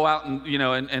go out and, you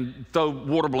know, and throw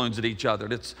water balloons at each other.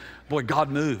 Boy, God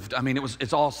moved. I mean,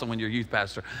 it's awesome when you're a youth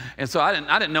pastor. And so I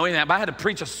didn't know anything, but I had to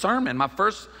preach a sermon. My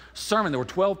first sermon, there were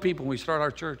 12 people when we started our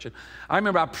church. And I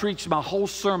remember I preached my whole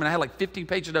sermon. I had like 50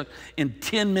 pages of notes in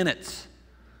 10 minutes.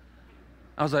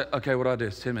 I was like, okay, what do I do?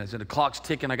 It's 10 minutes. And the clock's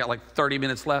ticking. I got like 30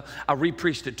 minutes left. I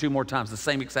re-preached it 2 more times, the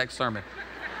same exact sermon.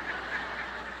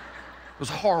 It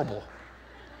was horrible.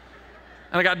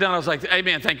 And I got done, I was like,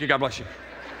 amen, thank you, God bless you.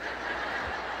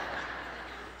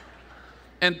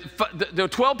 And there were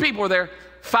 12 people were there.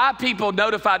 5 people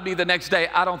notified me the next day,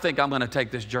 I don't think I'm going to take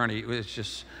this journey. It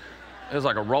was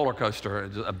like a roller coaster,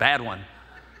 a bad one.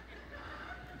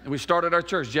 And we started our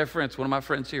church. Jeff Rentz, one of my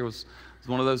friends here, was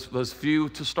one of those few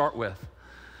to start with.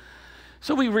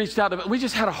 So we reached out, we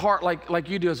just had a heart like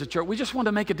you do as a church. We just wanted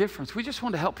to make a difference. We just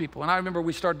wanted to help people. And I remember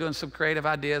we started doing some creative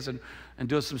ideas and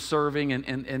doing some serving.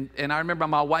 And I remember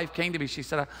my wife came to me. She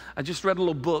said, I just read a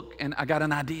little book and I got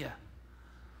an idea.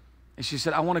 And she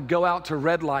said, I want to go out to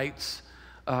red lights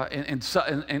and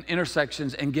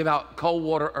intersections and give out cold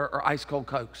water or ice cold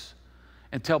Cokes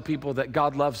and tell people that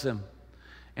God loves them.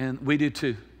 And we do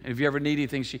too. And if you ever need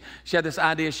anything, she had this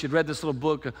idea. She'd read this little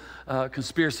book,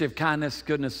 Conspiracy of Kindness,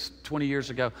 goodness, 20 years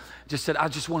ago. Just said, I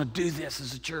just want to do this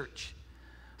as a church.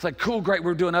 It's like, cool, great,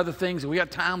 we're doing other things, and we got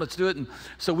time, let's do it. And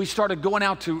so we started going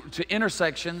out to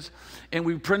intersections, and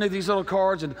we printed these little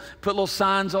cards and put little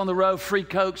signs on the road, free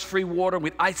Cokes, free water.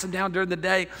 We'd ice them down during the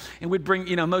day, and we'd bring,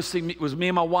 mostly it was me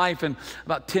and my wife and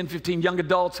about 10, 15 young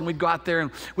adults, and we'd go out there and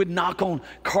we'd knock on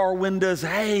car windows.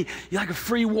 Hey, you like a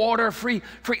free water, free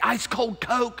ice cold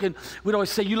Coke? And we'd always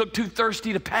say, you look too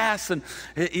thirsty to pass, and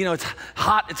it's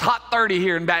hot 30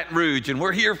 here in Baton Rouge, and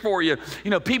we're here for you.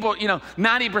 People,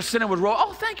 90% of them would roll,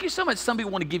 oh, thank you so much. Some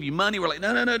people want to give you money. We're like,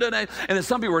 no. And then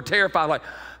some people were terrified, like,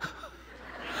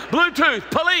 Bluetooth,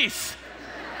 police.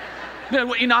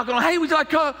 You knock on, hey, would you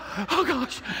like, oh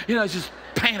gosh. It's just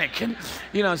panic. And,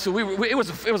 so it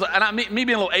was, and me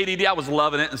being a little ADD, I was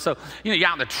loving it. And so, you're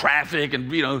out in the traffic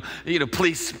and,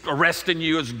 police arresting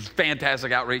you. It was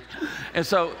fantastic outreach. And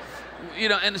so,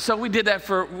 and so we did that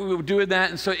we were doing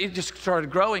that. And so it just started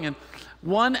growing. And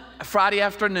one Friday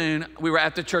afternoon, we were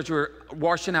at the church, we were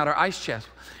washing out our ice chest,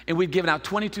 and we'd given out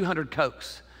 2,200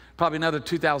 Cokes, probably another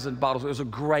 2,000 bottles. It was a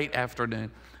great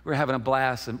afternoon. We were having a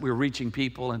blast, and we were reaching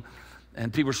people, and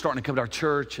And people were starting to come to our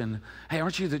church, and hey,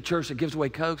 aren't you the church that gives away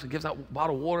Cokes and gives out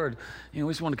bottled water? And,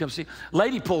 we just wanted to come see.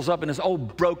 Lady pulls up in this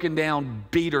old broken down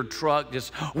beater truck,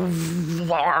 just, and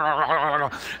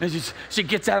she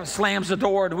gets out and slams the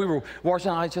door, and we were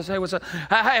washing. I just, hey, what's up?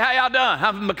 Hey, how y'all doing?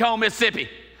 I'm from Macomb, Mississippi.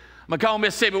 Macomb,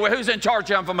 Mississippi. Well, who's in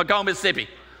charge? I'm from Macomb, Mississippi.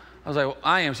 I was like, well,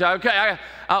 I am. So, okay,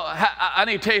 I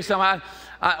need to tell you something.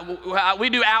 We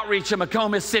do outreach in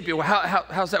Macomb, Mississippi. Well,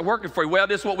 how's that working for you? Well,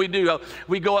 this is what we do.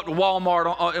 We go up to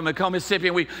Walmart in Macomb,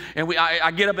 Mississippi, and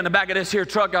I get up in the back of this here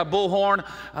truck, got a bullhorn.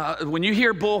 When you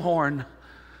hear bullhorn,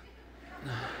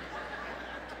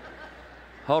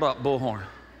 hold up, bullhorn.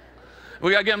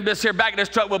 We got to get them this here back in this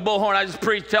truck with bullhorn. I just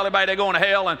preach, tell everybody they're going to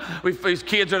hell, and these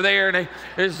kids are there, and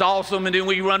it's awesome. And then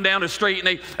we run down the street,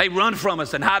 and they run from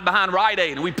us and hide behind Rite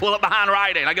Aid, and we pull up behind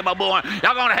Rite Aid. And I get my bullhorn.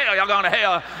 Y'all going to hell? Y'all going to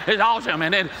hell? It's awesome.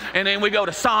 And then we go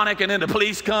to Sonic, and then the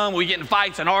police come. We get in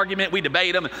fights and argument. We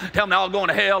debate them and tell them they're all going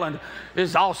to hell, and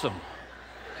it's awesome.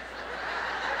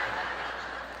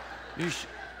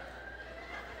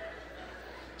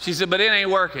 She said, but it ain't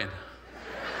working.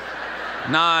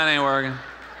 No, it ain't working.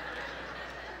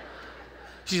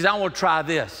 She said, I want to try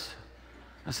this.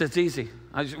 I said, it's easy.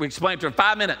 We explained to her in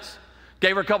 5 minutes.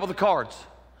 Gave her a couple of the cards.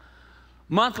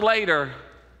 Month later,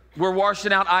 we're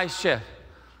washing out Ice Chef.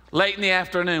 Late in the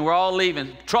afternoon, we're all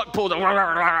leaving. Truck pulls up.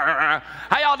 How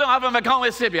y'all doing? I'm from Macomb,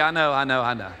 Mississippi. I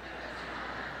know.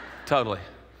 Totally.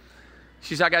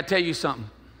 She said, I got to tell you something.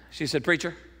 She said,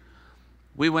 preacher,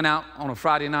 we went out on a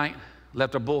Friday night,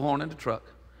 left our bullhorn in the truck.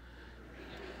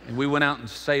 And we went out and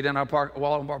stayed in our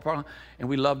Walmart park, and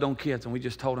we loved on kids, and we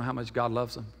just told them how much God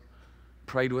loves them,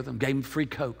 prayed with them, gave them free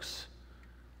Cokes,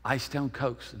 Icetown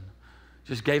Cokes, and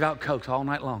just gave out Cokes all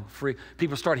night long, free.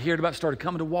 People started hearing about it, started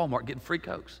coming to Walmart, getting free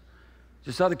Cokes.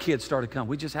 Just other kids started coming.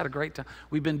 We just had a great time.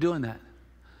 We've been doing that.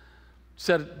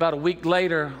 Said about a week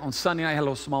later, on Sunday night, I had a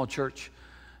little small church.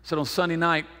 Said on Sunday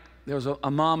night, there was a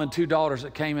mom and 2 daughters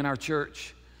that came in our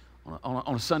church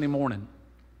on a Sunday morning.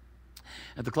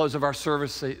 At the close of our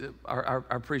service,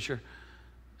 our preacher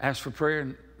asked for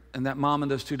prayer, and that mom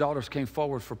and those 2 daughters came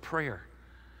forward for prayer.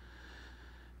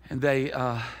 And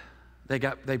our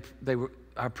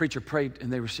preacher prayed,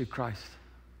 and they received Christ.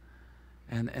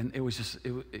 And it was just,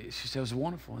 she said it was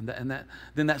wonderful.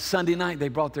 Then that Sunday night, they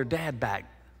brought their dad back.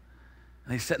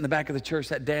 And they sat in the back of the church,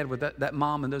 that dad with that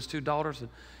mom and those 2 daughters. And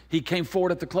he came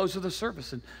forward at the close of the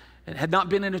service and had not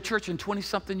been in a church in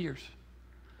 20-something years.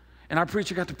 And our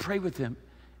preacher got to pray with him,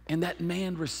 and that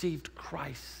man received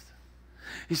Christ.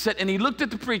 He said, and he looked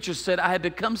at the preacher and said, I had to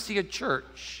come see a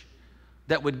church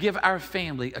that would give our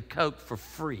family a Coke for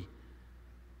free.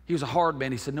 He was a hard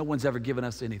man. He said, no one's ever given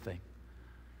us anything.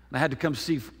 And I had to come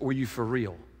see, were you for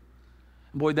real?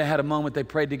 And boy, they had a moment. They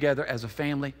prayed together as a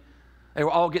family. They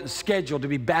were all getting scheduled to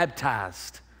be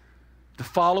baptized the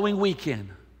following weekend.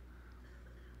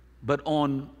 But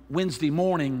on Wednesday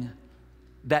morning,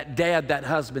 that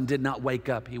husband did not wake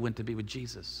up. He went to be with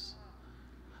Jesus.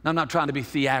 Now, I'm not trying to be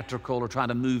theatrical or trying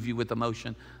to move you with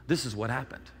emotion. This is what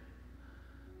happened.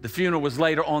 The funeral was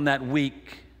later on that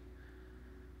week.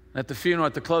 At the funeral,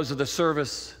 at the close of the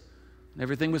service,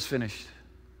 everything was finished.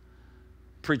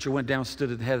 Preacher went down,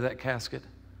 stood at the head of that casket.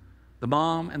 The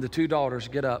mom and the 2 daughters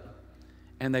get up,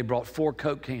 and they brought 4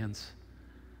 Coke cans.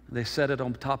 They set it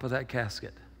on top of that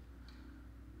casket.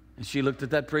 And she looked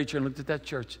at that preacher and looked at that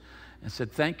church and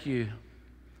said, thank you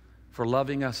for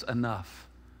loving us enough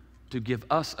to give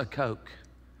us a Coke,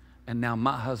 and now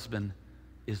my husband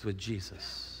is with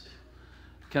Jesus.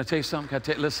 Can I tell you something?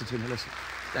 Listen to me, listen.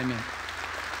 Amen.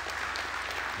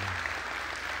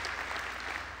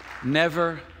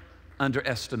 Never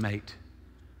underestimate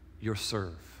your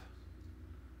serve.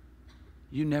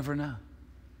 You never know.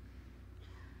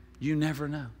 You never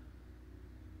know.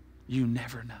 You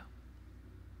never know.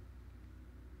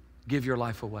 Give your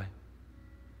life away.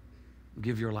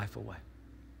 Give your life away.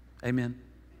 Amen.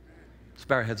 Let's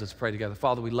bow our heads. Let's pray together.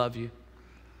 Father, we love you.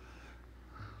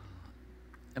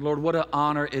 And Lord, what an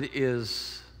honor it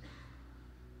is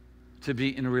to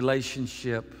be in a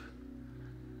relationship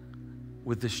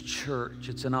with this church.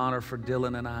 It's an honor for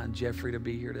Dylan and I and Jeffrey to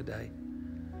be here today.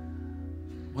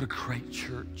 What a great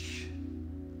church.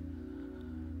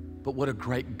 But what a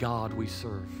great God we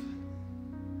serve,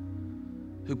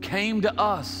 who came to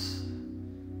us.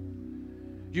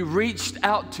 You reached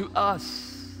out to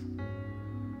us,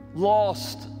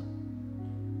 lost,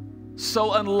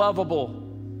 so unlovable,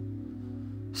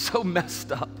 so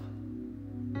messed up.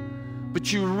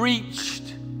 But you reached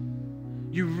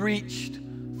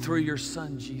through your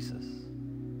son, Jesus.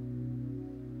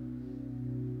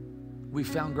 We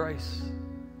found grace.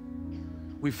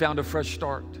 We found a fresh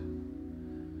start.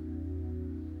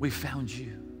 We found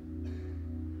you.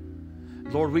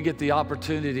 Lord, we get the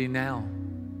opportunity now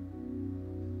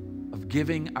of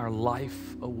giving our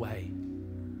life away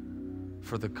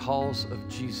for the cause of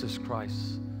Jesus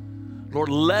Christ. Lord,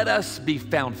 let us be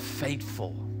found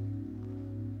faithful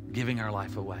giving our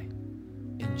life away.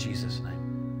 In Jesus'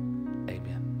 name,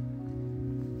 amen.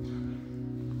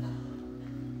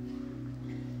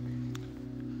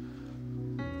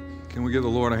 Can we give the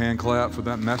Lord a hand clap for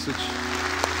that message?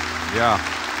 Yeah.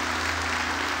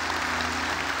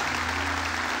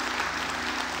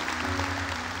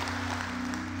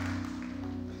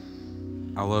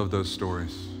 I love those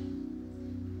stories.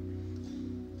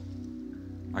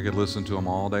 I could listen to them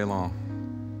all day long,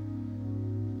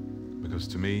 because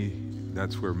to me,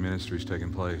 that's where ministry is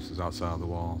taking place, is outside the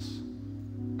walls.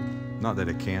 Not that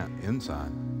it can't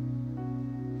inside.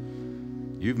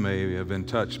 You may have been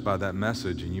touched by that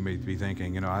message, and you may be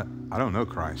thinking, you know, I don't know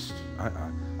Christ. I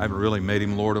haven't really made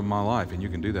him Lord of my life, and you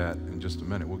can do that in just a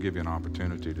minute. We'll give you an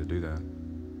opportunity to do that.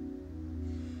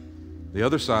 The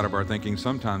other side of our thinking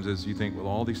sometimes is you think, well,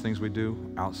 all these things we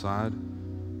do outside,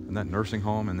 in that nursing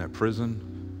home, in that prison,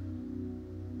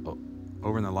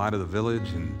 over in the light of the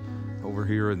village, and over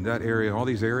here in that area, all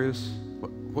these areas,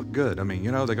 what good? I mean,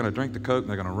 you know, they're going to drink the Coke, and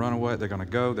they're going to run away, they're going to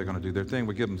go, they're going to do their thing.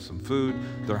 We give them some food,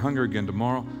 they're hungry again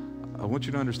tomorrow. I want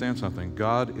you to understand something.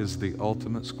 God is the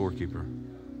ultimate scorekeeper.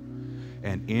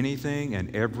 And anything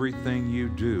and everything you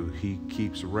do, he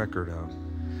keeps record of.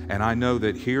 And I know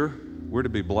that here, we're to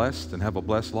be blessed and have a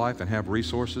blessed life and have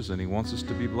resources, and he wants us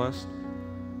to be blessed.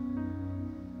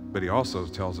 But he also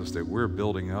tells us that we're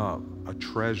building up a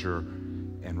treasure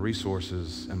and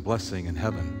resources and blessing in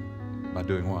heaven by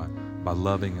doing what? By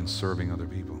loving and serving other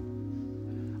people.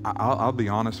 I'll be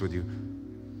honest with you.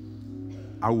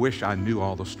 I wish I knew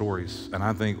all the stories. And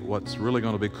I think what's really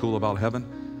going to be cool about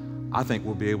heaven, I think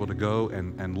we'll be able to go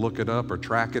and look it up or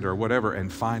track it or whatever and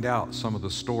find out some of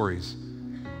the stories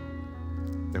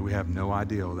that we have no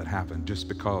idea that happened just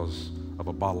because of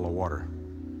a bottle of water,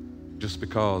 just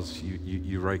because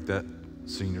you rake that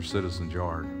senior citizen's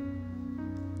yard.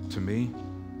 To me,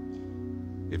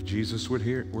 if Jesus were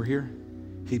here,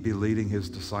 he'd be leading his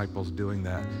disciples doing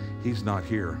that. He's not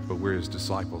here, but we're his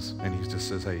disciples, and he just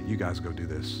says, hey, you guys go do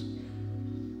this.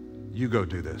 You go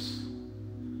do this.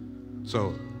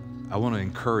 So I want to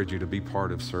encourage you to be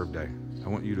part of Serve Day. I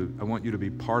want you to be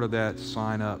part of that.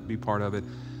 Sign up, be part of it.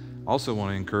 Also want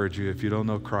to encourage you, if you don't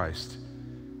know Christ,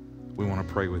 we want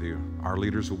to pray with you. Our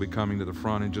leaders will be coming to the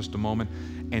front in just a moment.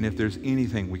 And if there's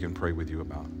anything we can pray with you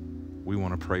about, we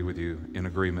want to pray with you in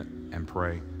agreement and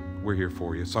pray. We're here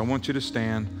for you. So I want you to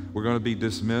stand. We're going to be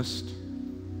dismissed. Is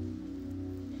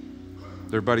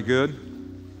everybody good?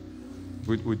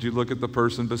 Would you look at the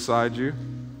person beside you?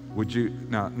 Would you,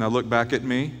 now look back at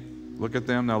me. Look at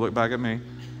them, now look back at me.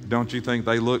 Don't you think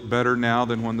they look better now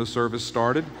than when the service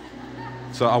started?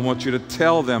 So I want you to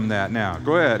tell them that now.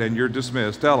 Go ahead, and you're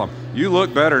dismissed. Tell them, you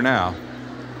look better now.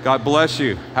 God bless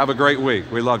you. Have a great week.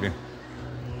 We love you.